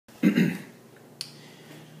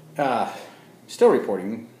Uh, Still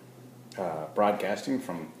reporting, broadcasting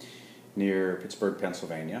from near Pittsburgh,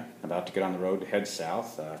 Pennsylvania. About to get on the road to head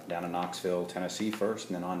south, down to Knoxville, Tennessee first,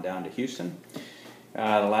 and then on down to Houston. The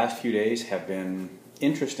last few days have been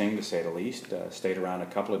interesting, to say the least. Stayed around a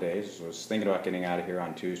couple of days. Was thinking about getting out of here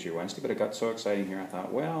on Tuesday or Wednesday, but it got so exciting here, I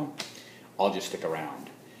thought, well, I'll just stick around.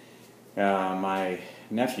 My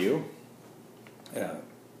nephew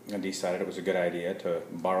decided it was a good idea to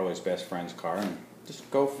borrow his best friend's car and just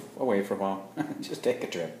go away for a while, just take a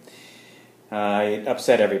trip. It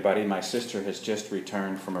upset everybody. My sister has just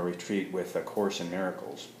returned from a retreat with A Course in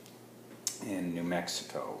Miracles in New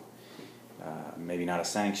Mexico. Maybe not a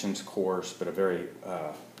sanctions course, but a very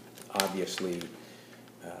obviously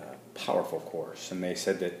powerful course. And they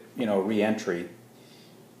said that, re-entry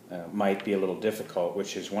might be a little difficult,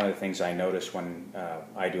 which is one of the things I notice when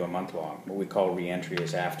I do a month-long. What we call re-entry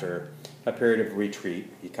is after a period of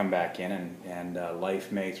retreat, you come back in and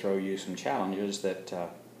life may throw you some challenges that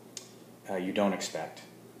you don't expect.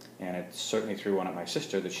 And it certainly threw one at my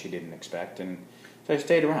sister that she didn't expect. And so I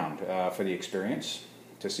stayed around for the experience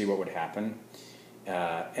to see what would happen.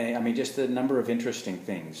 And I mean, just the number of interesting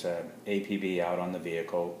things. APB out on the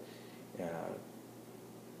vehicle,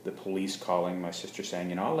 the police calling, my sister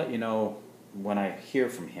saying, I'll let you know when I hear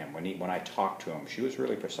from him, when I talk to him. She was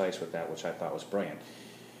really precise with that, which I thought was brilliant.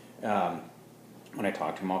 When I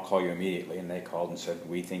talked to him, I'll call you immediately. And they called and said,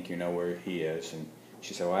 we think you know where he is. And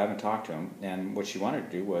she said, well, I haven't talked to him. And what she wanted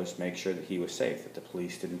to do was make sure that he was safe, that the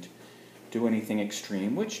police didn't do anything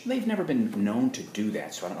extreme, which they've never been known to do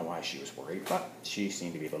that, so I don't know why she was worried, but she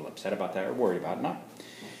seemed to be a little upset about that, or worried about it, not.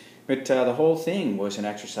 But the whole thing was an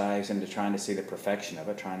exercise into trying to see the perfection of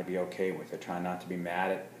it, trying to be okay with it, trying not to be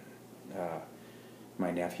mad at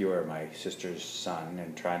my nephew or my sister's son,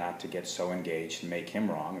 and try not to get so engaged and make him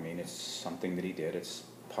wrong. I mean, it's something that he did. It's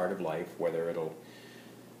part of life. Whether it'll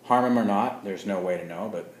harm him or not, there's no way to know,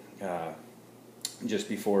 but just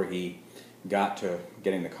before he got to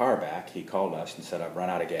getting the car back, he called us and said, I've run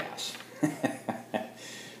out of gas.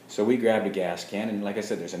 So we grabbed a gas can, and like I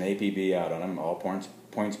said, there's an APB out on him, all points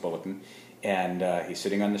bulletin, and he's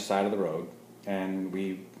sitting on the side of the road, and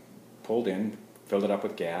we pulled in, filled it up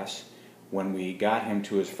with gas. When we got him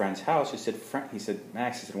to his friend's house, he said,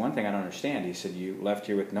 Max, he said, one thing I don't understand. He said, you left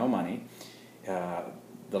here with no money.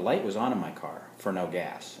 The light was on in my car for no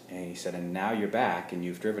gas. And he said, and now you're back, and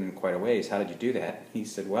you've driven quite a ways. How did you do that? He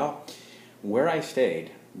said, well, where I stayed,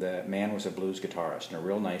 the man was a blues guitarist and a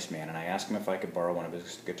real nice man, and I asked him if I could borrow one of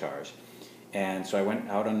his guitars. And so I went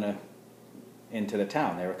out into the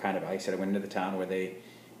town. They were I said I went into the town where they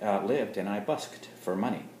lived, and I busked for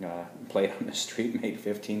money. Played on the street, made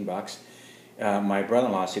 15 bucks. My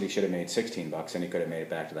brother-in-law said he should have made 16 bucks, and he could have made it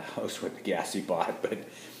back to the house with the gas he bought.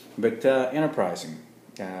 But enterprising.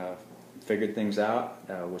 Figured things out.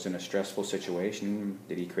 Was in a stressful situation.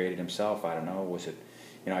 Did he create it himself? I don't know. Was it?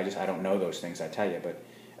 I don't know those things, I tell you, but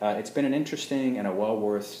it's been an interesting and a well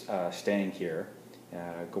worth staying here,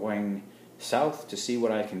 going south to see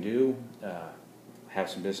what I can do,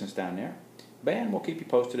 have some business down there, and we'll keep you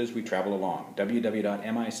posted as we travel along.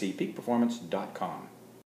 www.micpeakperformance.com